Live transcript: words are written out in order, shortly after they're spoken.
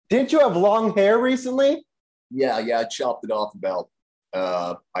Didn't you have long hair recently? Yeah, I chopped it off about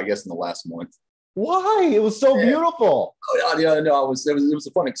I guess in the last month. Why? It was so Yeah. beautiful. Oh, yeah, no, it was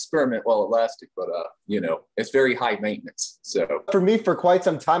a fun experiment while it lasted, but it's very high maintenance. So For me, for quite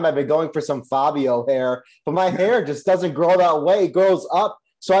some time, I've been going for some Fabio hair, but my hair just doesn't grow that way. It grows up.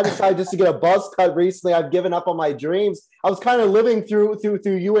 So I decided just to get a buzz cut recently. I've given up on my dreams. I was kind of living through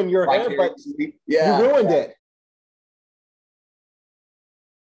you and your hair, but you yeah, ruined it.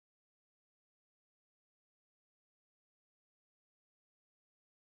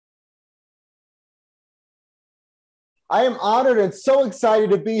 I am honored and so excited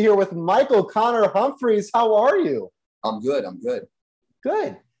to be here with Michael Connor Humphreys. How are you? I'm good. I'm good.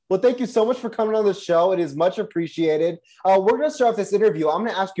 Good. Well, thank you so much for coming on the show. It is much appreciated. We're going to start off this interview. I'm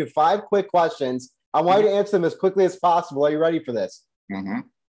going to ask you 5 quick questions. I want you to answer them as quickly as possible. Are you ready for this? Mm-hmm.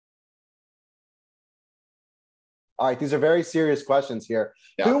 All right. These are very serious questions here.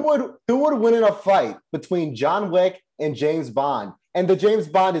 Yeah. Who would win in a fight between John Wick and James Bond? And the James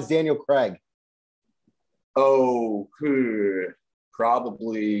Bond is Daniel Craig. Oh,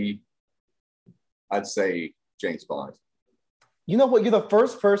 probably I'd say James Bond. You know what? You're the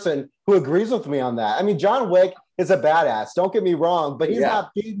first person who agrees with me on that. I mean, John Wick is a badass. Don't get me wrong, but he's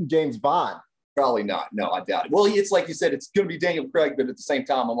not beating James Bond. Probably not. No, I doubt it. Well, it's like you said, it's going to be Daniel Craig, but at the same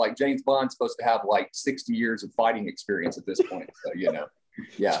time, I'm like, James Bond's supposed to have like 60 years of fighting experience at this point. So,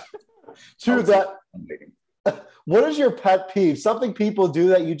 yeah. True that. What is your pet peeve? Something people do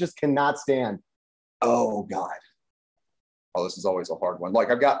that you just cannot stand. Oh, God. Oh, this is always a hard one.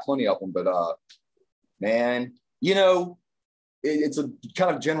 Like, I've got plenty of them, but man, it's a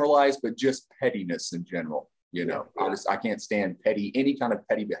kind of generalized, but just pettiness in general. I can't stand any kind of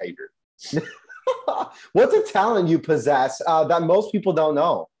petty behavior. What's a talent you possess that most people don't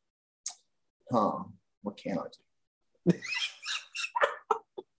know? What can I do?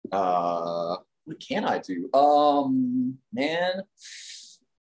 What can I do? Man.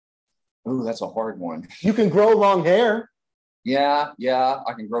 Oh, that's a hard one. You can grow long hair. Yeah,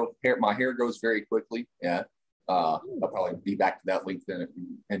 I can grow hair. My hair grows very quickly. Yeah. I'll probably be back to that length in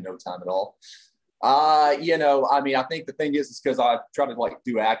no time at all. I think the thing is because I try to like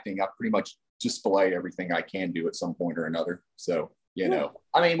do acting, I pretty much display everything I can do at some point or another. So,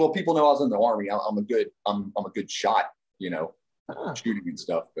 people know I was in the Army. I'm a good shot, shooting and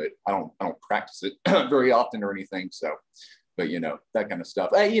stuff, but I don't practice it very often or anything. So, but that kind of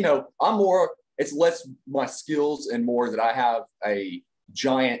stuff. It's less my skills and more that I have a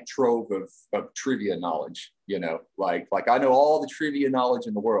giant trove of trivia knowledge, like I know all the trivia knowledge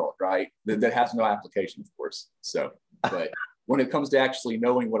in the world, right? That has no application, of course. So, but when it comes to actually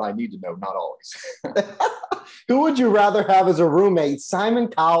knowing what I need to know, not always. Who would you rather have as a roommate, Simon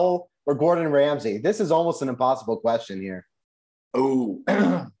Cowell or Gordon Ramsay? This is almost an impossible question here. Oh,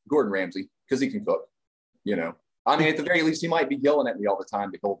 Gordon Ramsay, because he can cook, at the very least, he might be yelling at me all the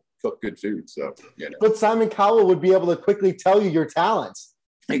time, but he'll cook good food. So, But Simon Cowell would be able to quickly tell you your talents.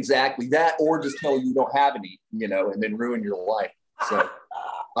 Exactly that, or just tell you don't have any, and then ruin your life. So,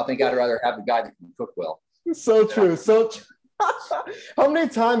 I think I'd rather have the guy that can cook well. So true. How many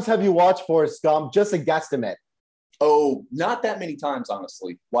times have you watched Forrest Gump? Just a guesstimate. Oh, not that many times,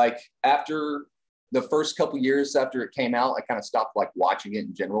 honestly. Like after the first couple years after it came out, I kind of stopped like watching it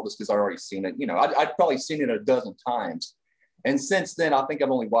in general just because I'd already seen it. I'd probably seen it a dozen times. And since then, I think I've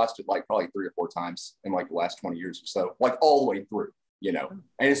only watched it like probably 3 or 4 times in like the last 20 years or so, like all the way through, and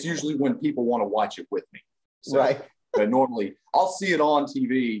it's usually when people want to watch it with me. So, right. But normally I'll see it on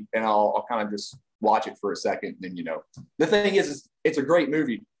TV and I'll kind of just watch it for a second. And then, the thing is it's a great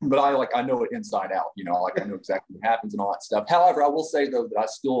movie, but I know it inside out, I know exactly what happens and all that stuff. However, I will say though, that I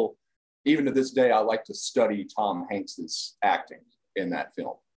still, even to this day, I like to study Tom Hanks's acting in that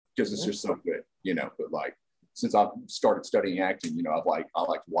film because it's just so good, but like, since I've started studying acting, I like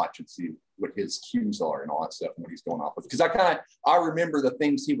to watch and see what his cues are and all that stuff and what he's going off with. Because I remember the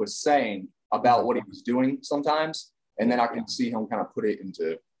things he was saying about what he was doing sometimes, and then I can see him kind of put it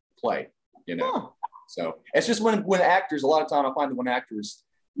into play, So it's just when actors, a lot of time I find that when actors,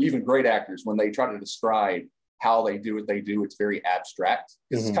 even great actors, when they try to describe how they do what they do, it's very abstract.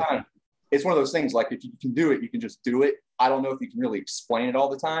 Because it's one of those things, like if you can do it, you can just do it. I don't know if you can really explain it all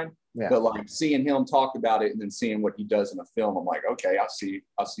the time. Yeah. But like seeing him talk about it and then seeing what he does in a film, I'm like, okay, I see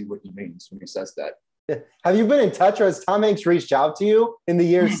what he means when he says that. Have you been in touch, or has Tom Hanks reached out to you in the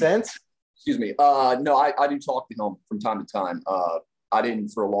years since? Excuse me. No, I do talk to him from time to time. I didn't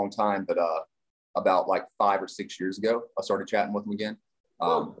for a long time, but about like 5 or 6 years ago, I started chatting with him again.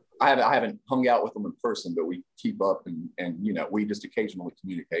 I haven't hung out with him in person, but we keep up and we just occasionally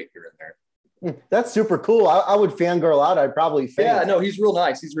communicate here and there. That's super cool. I would fangirl out. I'd probably Yeah, faint. no, he's real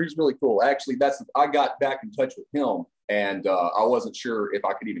nice. He's really cool. Actually, I got back in touch with him, and I wasn't sure if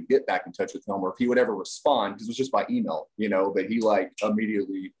I could even get back in touch with him or if he would ever respond because it was just by email, But he like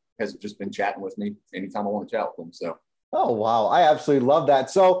immediately has just been chatting with me anytime I want to chat with him. So. Oh, wow. I absolutely love that.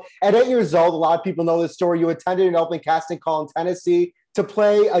 So at 8 years old, a lot of people know this story. You attended an open casting call in Tennessee to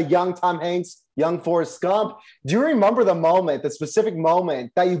play a young Tom Hanks, young Forrest Gump. Do you remember the specific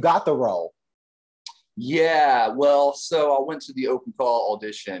moment that you got the role? Yeah, well, so I went to the open call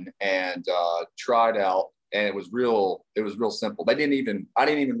audition and tried out, and it was real simple. I didn't even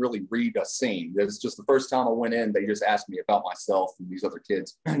really read a scene. It was just the first time I went in, they just asked me about myself and these other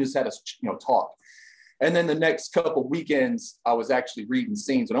kids and just had us, talk. And then the next couple weekends, I was actually reading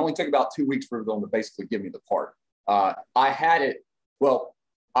scenes. It only took about 2 weeks for them to basically give me the part. I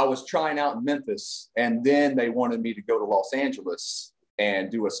was trying out in Memphis, and then they wanted me to go to Los Angeles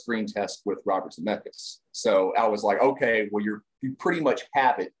and do a screen test with Robert Zemeckis. So I was like, okay, well, you pretty much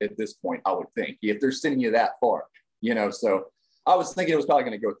have it at this point, I would think, if they're sending you that far, So I was thinking it was probably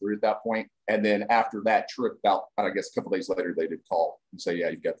going to go through at that point. And then after that trip, about, I guess, a couple of days later, they did call and say, yeah,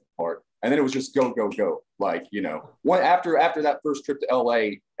 you've got the part. And then it was just go, go, go. Like, after that first trip to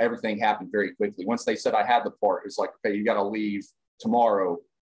LA, everything happened very quickly. Once they said I had the part, it's like, okay, you got to leave tomorrow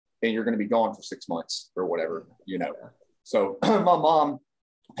and you're going to be gone for 6 months or whatever, So my mom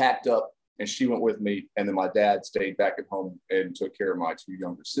packed up and she went with me. And then my dad stayed back at home and took care of my two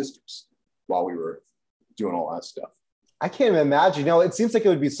younger sisters while we were doing all that stuff. I can't even imagine. It seems like it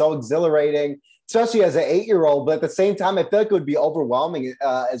would be so exhilarating, especially as an 8-year-old, but at the same time, I feel like it would be overwhelming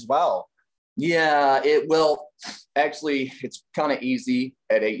as well. Yeah, actually, it's kind of easy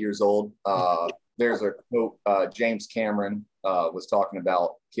at 8 years old. There's a quote, James Cameron was talking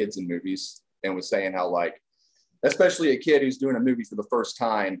about kids in movies and was saying how, like, especially a kid who's doing a movie for the first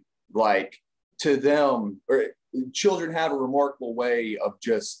time, like, to them, or children have a remarkable way of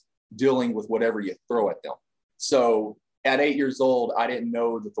just dealing with whatever you throw at them. So at 8 years old, I didn't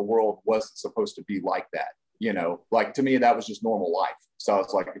know that the world wasn't supposed to be like that. Like, to me, that was just normal life. So I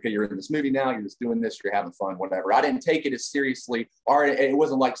was like, okay, you're in this movie now, you're just doing this, you're having fun, whatever. I didn't take it as seriously, or it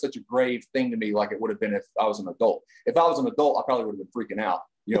wasn't like such a grave thing to me like it would have been if I was an adult. If I was an adult, I probably would have been freaking out,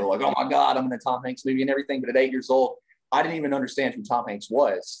 like, oh my God, I'm in a Tom Hanks movie and everything. But at 8 years old, I didn't even understand who Tom Hanks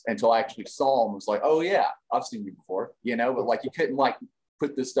was until I actually saw him. I was like, oh yeah, I've seen you before, but like, you couldn't like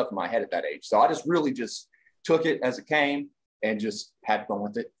put this stuff in my head at that age. So I just really just took it as it came and just had fun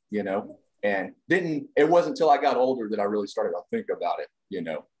with it, and it wasn't until I got older that I really started to think about it,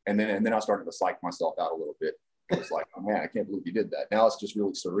 and then I started to psych myself out a little bit. It was like, oh man, I can't believe you did that. Now it's just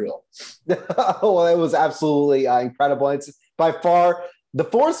really surreal. Well, it was absolutely incredible. It's by far, The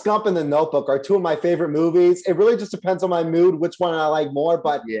Forrest Gump and The Notebook are two of my favorite movies. It really just depends on my mood, which one I like more,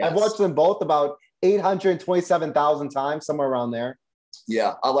 but yes. I've watched them both about 827,000 times, somewhere around there.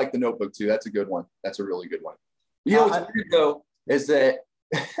 Yeah, I like The Notebook too. That's a good one. That's a really good one. What's weird though is that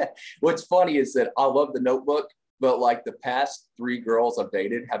what's funny is that I love The Notebook, but like the past 3 girls I've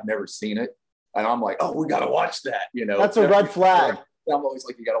dated have never seen it. And I'm like, oh, we got to watch that. That's a red flag. I'm always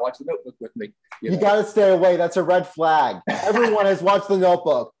like, you got to watch The Notebook with me. You got to stay away. That's a red flag. Everyone has watched The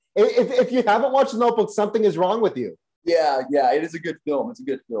Notebook. If you haven't watched The Notebook, something is wrong with you. Yeah. It is a good film. It's a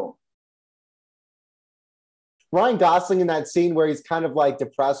good film. Ryan Gosling in that scene where he's kind of like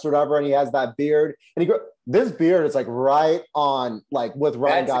depressed or whatever, and he has that beard, and this beard is like right on, like, with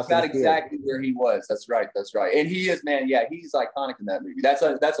Ryan Gosling. That's exactly where he was. That's right. And he is, man. Yeah, he's iconic in that movie.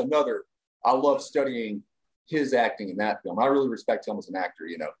 That's another. I love studying his acting in that film. I really respect him as an actor,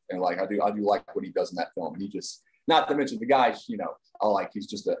 and like I do like what he does in that film. And he just, not to mention the guys, I like, he's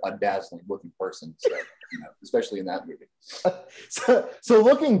just a dazzling looking person. So, especially in that movie. So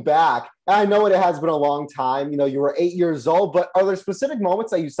looking back, I know it has been a long time, you were 8 years old, but are there specific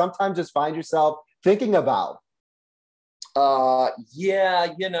moments that you sometimes just find yourself thinking about? Yeah,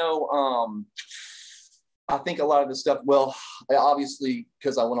 I think a lot of the stuff, well, obviously,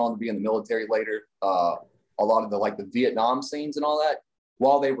 because I went on to be in the military later, a lot of the Vietnam scenes and all that,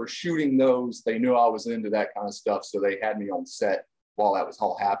 while they were shooting those, they knew I was into that kind of stuff. So they had me on set while that was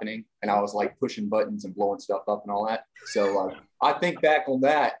all happening. And I was like pushing buttons and blowing stuff up and all that. So I think back on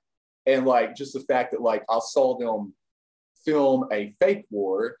that and like just the fact that like I saw them film a fake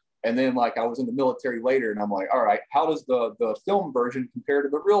war. And then like I was in the military later and I'm like, all right, how does the film version compare to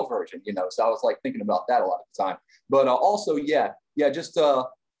the real version? So I was like thinking about that a lot of the time. But also, just a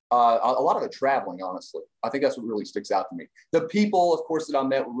lot of the traveling, honestly. I think that's what really sticks out to me. The people, of course, that I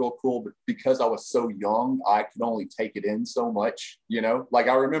met were real cool, but because I was so young, I could only take it in so much, Like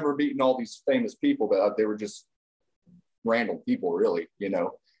I remember meeting all these famous people, but they were just random people, really,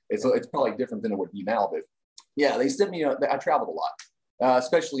 It's probably different than it would be now, but yeah, they sent me. I traveled a lot,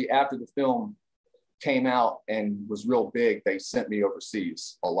 especially after the film came out and was real big. They sent me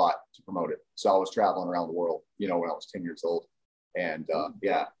overseas a lot to promote it. So I was traveling around the world, you know, when I was 10 years old, and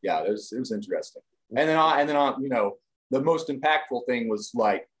yeah, it was interesting. And then I, you know, the most impactful thing was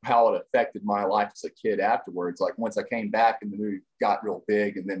like how it affected my life as a kid afterwards. Like once I came back and the movie got real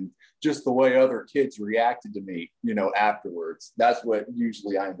big, and then just the way other kids reacted to me, you know, afterwards. That's what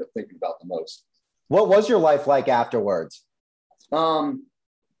usually I end up thinking about the most. What was your life like afterwards?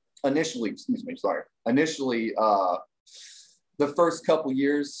 Initially, the first couple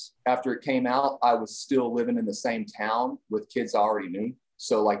years after it came out, I was still living in the same town with kids I already knew.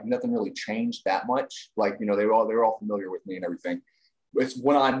 So like nothing really changed that much. Like, you know, they were all familiar with me and everything. It's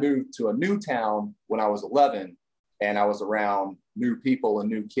when I moved to a new town when I was 11 and I was around new people and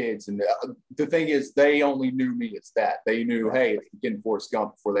new kids. And the thing is, they only knew me as that. They knew, hey, it's getting Forrest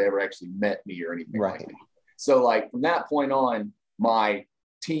Gump before they ever actually met me or anything like that. So like from that point on, my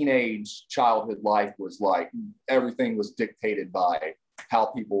teenage childhood life was like everything was dictated by how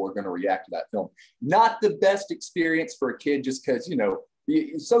people were going to react to that film. Not the best experience for a kid just because, you know,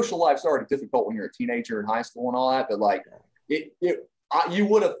 social life's already difficult when you're a teenager in high school and all that, but like you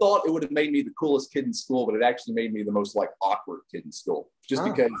would have thought it would have made me the coolest kid in school, but it actually made me the most like awkward kid in school just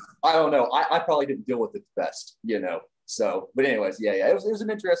because I don't know, I probably didn't deal with it the best, you know. So but anyways, yeah, it was an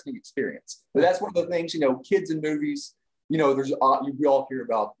interesting experience. But that's one of the things, you know, kids in movies, you know, there's we all hear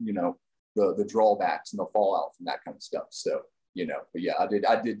about, you know, the drawbacks and the fallout from that kind of stuff. So, you know, but yeah, I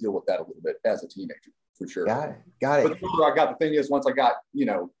did deal with that a little bit as a teenager. For sure. Got it. But the older I got, the thing is, once I got, you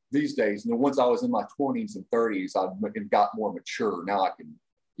know, these days, and then once I was in my 20s and 30s, I got more mature. Now I can,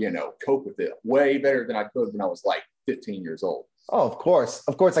 you know, cope with it way better than I could when I was like 15 years old. Oh, of course.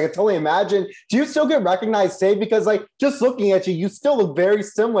 I can totally imagine. Do you still get recognized, Dave? Because like just looking at you, you still look very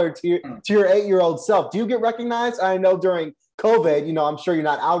similar to your 8-year-old self. Do you get recognized? I know during COVID, you know, I'm sure you're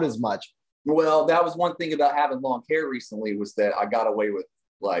not out as much. Well, that was one thing about having long hair recently was that I got away with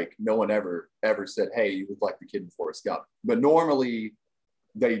like no one ever said, hey, you look like the kid in Forrest Gump. But normally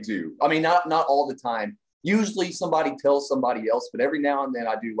they do. I mean, not all the time. Usually somebody tells somebody else, but every now and then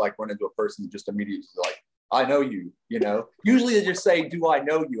I do like run into a person just immediately like, I know you, you know. Usually they just say, do I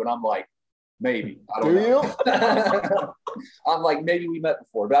know you? And I'm like, maybe. I don't know. I'm like, maybe we met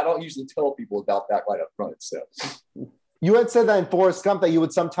before, but I don't usually tell people about that right up front. So you had said that in Forrest Gump that you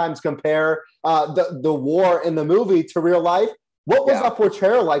would sometimes compare the war in the movie to real life. What was that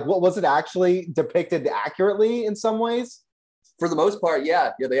portrayal like? What was it actually depicted accurately in some ways? For the most part,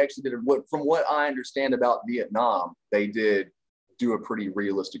 yeah, they actually did it. From what I understand about Vietnam, they did do a pretty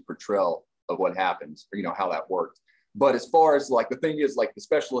realistic portrayal of what happened, or, you know, how that worked. But as far as like the thing is, like the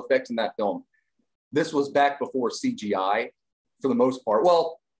special effects in that film, this was back before CGI for the most part.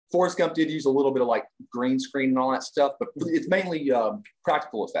 Well, Forrest Gump did use a little bit of like green screen and all that stuff, but it's mainly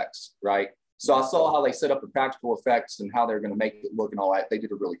practical effects, right? So I saw how they set up the practical effects and how they're going to make it look and all that. They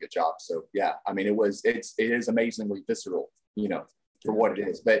did a really good job. So yeah, I mean, it is amazingly visceral, you know, for what it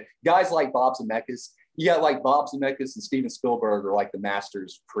is. But guys like Bob Zemeckis, you got like Bob Zemeckis and Steven Spielberg are like the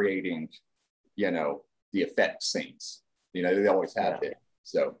masters creating, you know, the effect scenes. You know, they always have it.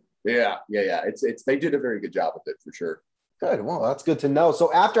 So yeah. It's they did a very good job with it for sure. Good. Well, that's good to know.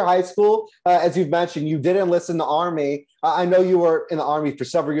 So after high school, as you've mentioned, you did enlist in the Army. I know you were in the Army for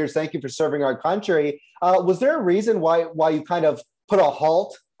several years. Thank you for serving our country. Was there a reason why you kind of put a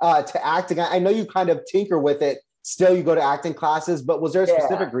halt to acting? I know you kind of tinker with it. Still, you go to acting classes, but was there a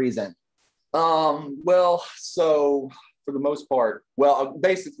specific reason? Well, so for the most part,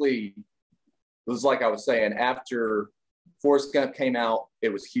 basically, it was like I was saying, after Forrest Gump came out,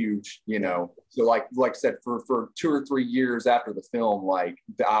 it was huge, you know. So like I said, for 2 or 3 years after the film, like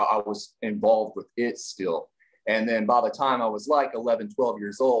I was involved with it still. And then by the time I was like 11, 12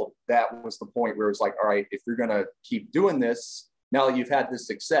 years old, that was the point where it's like, all right, if you're going to keep doing this, now that you've had this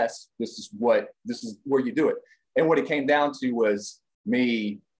success, this is where you do it. And what it came down to was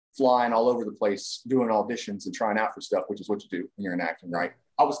me flying all over the place, doing auditions and trying out for stuff, which is what you do when you're in acting, right?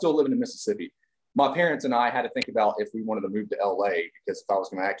 I was still living in Mississippi. My parents and I had to think about if we wanted to move to LA, because if I was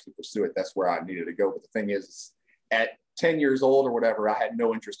going to actually pursue it, that's where I needed to go. But the thing is at 10 years old or whatever, I had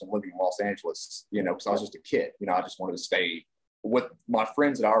no interest in living in Los Angeles, you know, because I was just a kid. You know, I just wanted to stay with my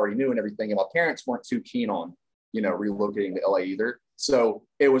friends that I already knew and everything. And my parents weren't too keen on, you know, relocating to LA either. So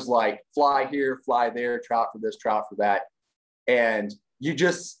it was like, fly here, fly there, try out for this, try out for that. And you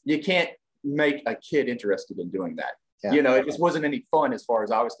can't make a kid interested in doing that. Yeah. You know, it just wasn't any fun as far as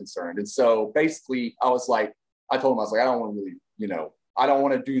I was concerned. And so basically I was like, I told him, I was like, I don't want to really, you know, I don't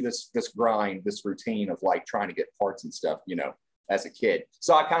want to do this grind, this routine of like trying to get parts and stuff, you know. as a kid.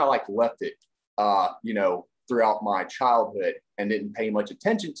 So I kind of like left it, you know, throughout my childhood and didn't pay much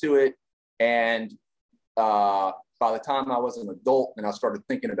attention to it. And by the time I was an adult and I started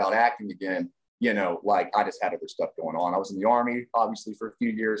thinking about acting again, you know, like I just had other stuff going on. I was in the Army, obviously, for a few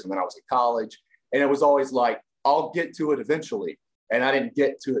years, and then I was at college. And it was always like, I'll get to it eventually. And I didn't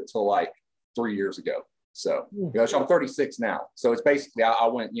get to it till like 3 years ago. So, you know, so I'm 36 now. So it's basically, I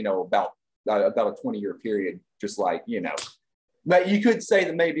went, you know, about a 20-year period, just like, you know, but you could say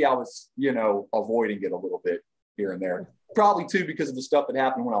that maybe I was, you know, avoiding it a little bit here and there. Probably too, because of the stuff that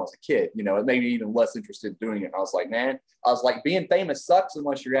happened when I was a kid, you know, it made me even less interested in doing it. And I was like, man, I was like, being famous sucks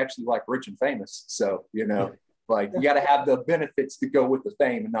unless you're actually like rich and famous. So, you know, like you got to have the benefits to go with the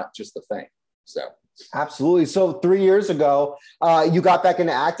fame and not just the fame. So. Absolutely. So 3 years ago, you got back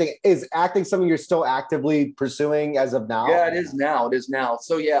into acting. Is acting something you're still actively pursuing as of now? Yeah, it is now. It is now.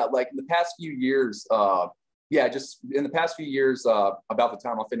 So yeah, like in the past few years, just in the past few years, about the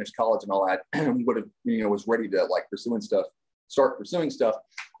time I finished college and all that, and would have, you know, was ready to like start pursuing stuff.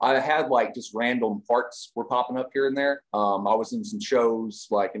 I had like just random parts were popping up here and there. I was in some shows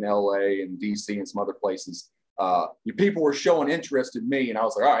like in LA and DC and some other places. People were showing interest in me, and I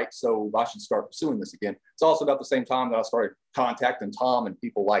was like, all right, so I should start pursuing this again. It's also about the same time that I started contacting Tom and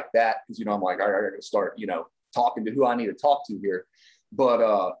people like that, because, you know, I'm like, all right, I got to start, you know, talking to who I need to talk to here.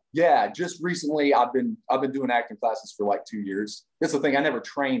 But yeah, just recently I've been doing acting classes for like 2 years. That's the thing. I never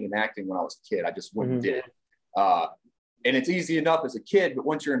trained in acting when I was a kid. I just went and did it. And it's easy enough as a kid, but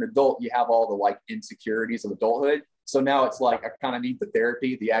once you're an adult, you have all the like insecurities of adulthood. So now it's like I kind of need the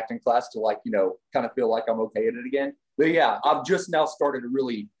therapy, the acting class to like, you know, kind of feel like I'm okay at it again. But yeah, I've just now started to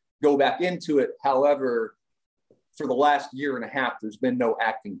really go back into it. However, for the last year and a half, there's been no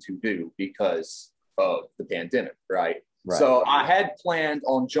acting to do because of the pandemic, right? So I had planned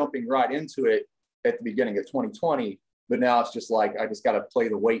on jumping right into it at the beginning of 2020, but now it's just like I just got to play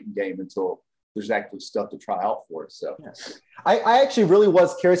the waiting game until there's actually stuff to try out for. So I actually really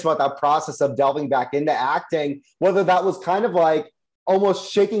was curious about that process of delving back into acting, whether that was kind of like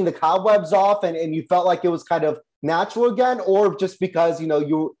almost shaking the cobwebs off and you felt like it was kind of natural again, or just because, you know,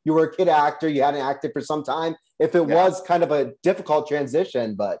 you were a kid actor, you hadn't acted for some time, if it was kind of a difficult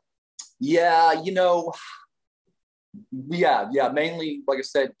transition. But yeah, you know, mainly, like I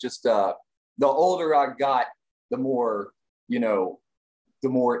said, just the older I got, the more, you know, the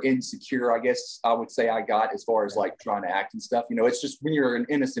more insecure, I guess I would say, I got as far as like trying to act and stuff. You know, it's just when you're an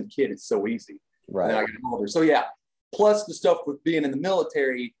innocent kid, it's so easy. Right. And then I get older. So yeah, plus the stuff with being in the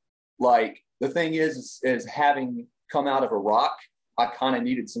military, like the thing is having come out of Iraq, I kind of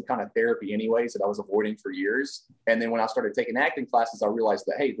needed some kind of therapy anyways that I was avoiding for years. And then when I started taking acting classes, I realized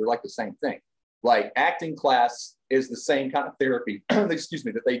that, hey, they're like the same thing. Like acting class is the same kind of therapy, excuse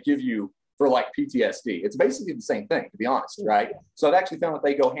me, that they give you for like PTSD. It's basically the same thing, to be honest, right? So I've actually found that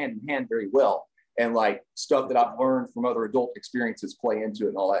they go hand in hand very well. And like stuff that I've learned from other adult experiences play into it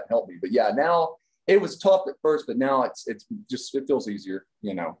and all that helped me. But yeah, now it was tough at first, but now it's just, it feels easier,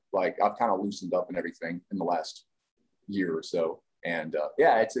 you know, like I've kind of loosened up and everything in the last year or so. And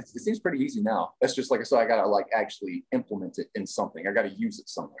yeah, it seems pretty easy now. That's just like I said, I got to like actually implement it in something. I got to use it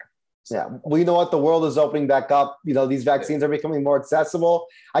somewhere. Yeah. Well, you know what? The world is opening back up. You know, these vaccines are becoming more accessible.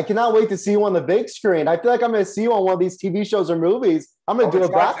 I cannot wait to see you on the big screen. I feel like I'm going to see you on one of these TV shows or movies. I'm going to do a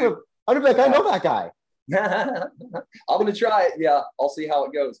backflip. I'm going to be like, I know that guy. I'm going to try it. Yeah. I'll see how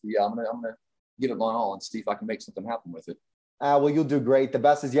it goes. But yeah, I'm going to get it on all and see if I can make something happen with it. Well, you'll do great. The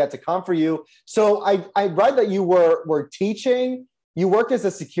best is yet to come for you. So I read that you were teaching. You worked as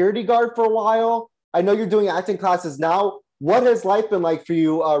a security guard for a while. I know you're doing acting classes now. What has life been like for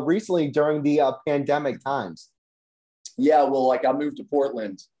you recently during the pandemic times? Yeah, well, like I moved to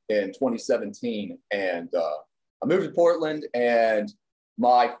Portland in 2017, and I moved to Portland, and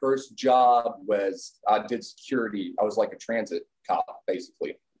my first job was I did security. I was like a transit cop,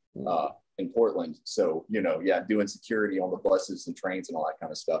 basically, in Portland. So, you know, yeah, doing security on the buses and trains and all that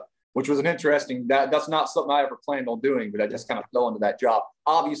kind of stuff, which was an interesting, that's not something I ever planned on doing, but I just kind of fell into that job.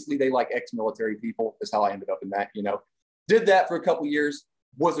 Obviously, they like ex-military people. Is how I ended up in that, you know. Did that for a couple of years,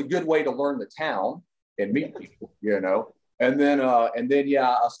 was a good way to learn the town and meet people, you know. And then, yeah,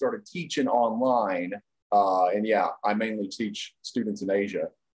 I started teaching online. And yeah, I mainly teach students in Asia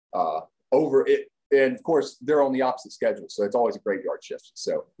over it. And of course, they're on the opposite schedule. So it's always a graveyard shift.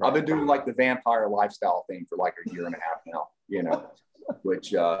 So I've been doing like the vampire lifestyle thing for like a year and a half now, you know,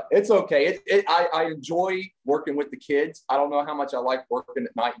 which it's okay. I enjoy working with the kids. I don't know how much I like working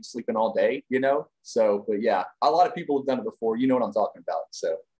at night and sleeping all day, you know? So, but yeah, a lot of people have done it before. You know what I'm talking about.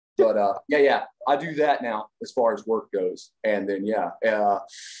 So, but yeah, I do that now as far as work goes. And then, yeah,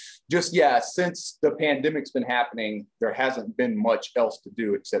 just, yeah, since the pandemic's been happening, there hasn't been much else to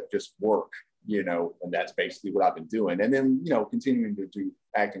do except just work, and that's basically what I've been doing. And then, continuing to do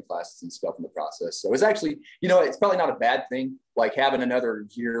acting classes and stuff in the process. So it's actually, it's probably not a bad thing. Like having another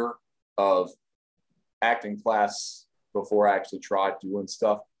year of acting class before I actually tried doing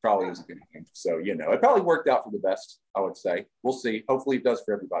stuff probably was a good thing. So, it probably worked out for the best, I would say. We'll see. Hopefully it does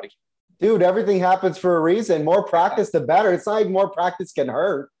for everybody. Dude, everything happens for a reason. More practice, the better. It's not like more practice can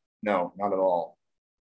hurt. No, not at all.